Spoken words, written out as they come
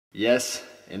Yes,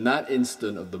 in that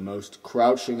instant of the most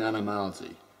crouching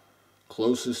animality,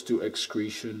 closest to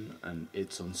excretion and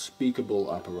its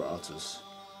unspeakable apparatus,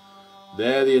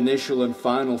 there the initial and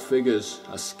final figures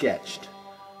are sketched.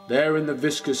 There in the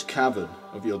viscous cavern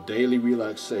of your daily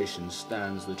relaxation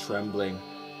stands the trembling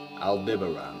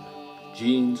Aldebaran.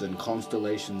 Genes and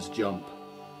constellations jump.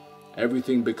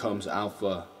 Everything becomes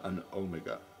Alpha and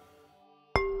Omega.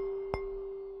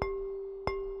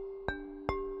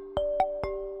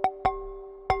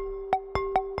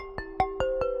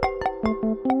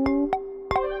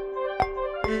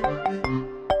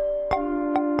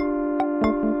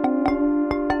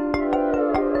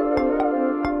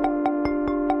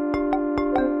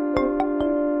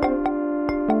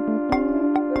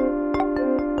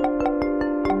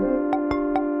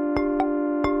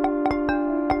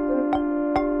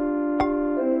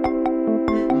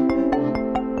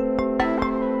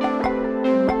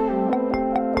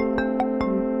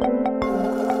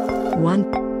 One,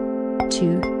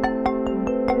 two,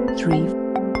 three,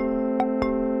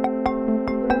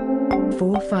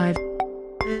 4, 5,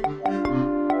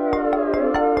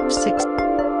 6,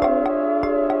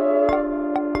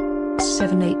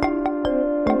 7, 8,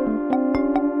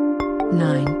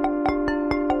 9.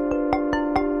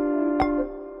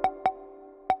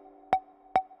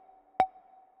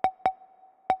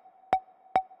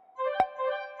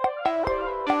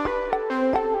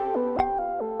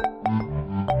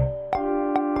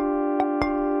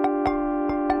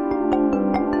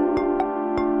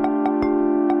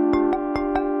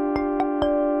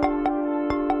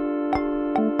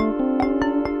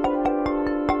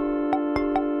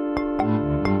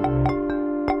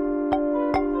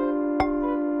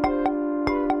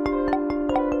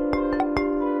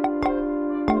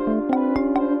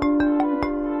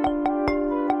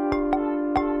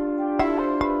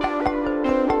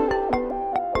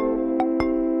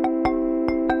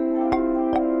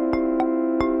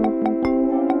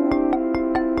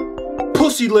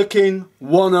 Pussy licking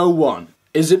 101.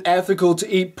 Is it ethical to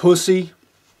eat pussy?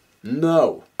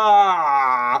 No.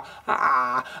 The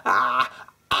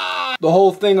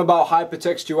whole thing about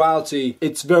hypertextuality,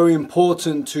 it's very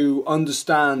important to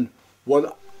understand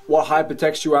what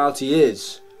hypertextuality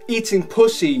is. Eating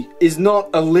pussy is not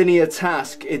a linear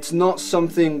task. It's not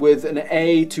something with an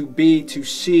A to B to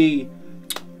C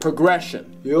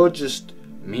progression. You're just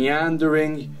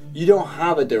meandering. You don't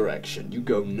have a direction. You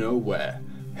go nowhere.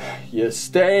 You're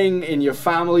staying in your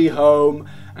family home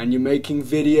and you're making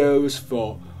videos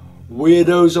for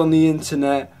weirdos on the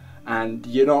internet and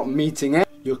you're not meeting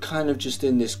anyone. You're kind of just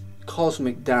in this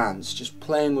cosmic dance, just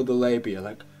playing with the labia,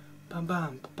 like bam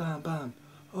bam bam bam,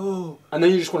 oh, and then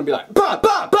you just want to be like bam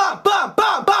bam bam bam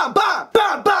bam bam bam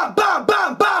bam bam bam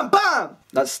bam bam bam.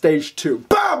 That's stage 2.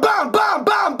 Bam bam bam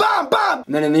bam bam bam.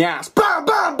 And then in the ass, bam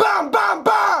bam bam bam bam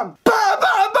bam bam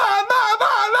bam bam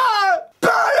bam bam.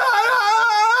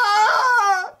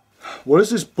 What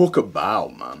is this book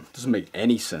about, man? Doesn't make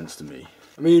any sense to me.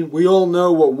 I mean, we all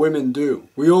know what women do.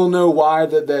 We all know why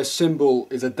that their symbol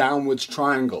is a downwards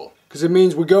triangle. Because it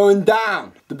means we're going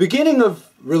down. The beginning of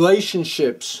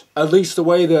relationships, at least the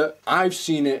way that I've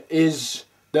seen it, is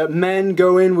that men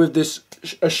go in with this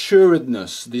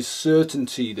assuredness, this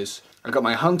certainty, this I got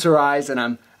my hunter eyes and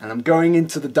I'm going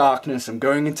into the darkness, I'm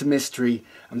going into mystery,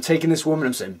 I'm taking this woman,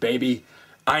 I'm saying, baby,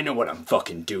 I know what I'm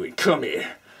fucking doing, come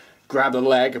here. Grab the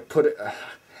leg, put it,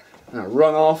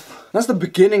 run off. That's the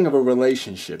beginning of a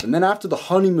relationship. And then after the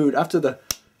honeymoon, after the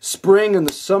spring and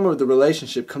the summer of the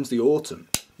relationship comes the autumn.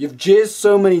 You've jizzed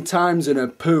so many times in her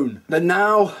poon that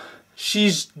now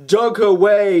she's dug her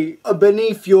way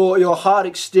beneath your hard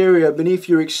exterior, beneath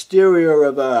your exterior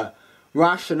of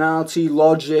rationality,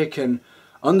 logic and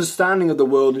understanding of the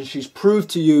world, and she's proved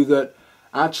to you that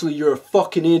actually you're a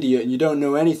fucking idiot and you don't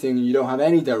know anything and you don't have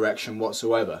any direction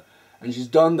whatsoever. And she's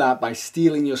done that by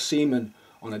stealing your semen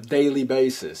on a daily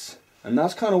basis. And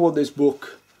that's kind of what this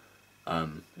book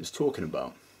is talking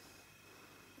about.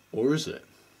 Or is it?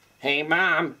 Hey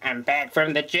Mom, I'm back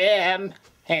from the gym.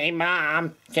 Hey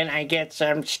Mom, can I get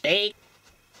some steak?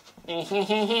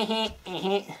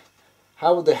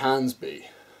 How would the hands be?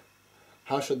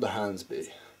 How should the hands be?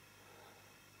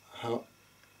 How...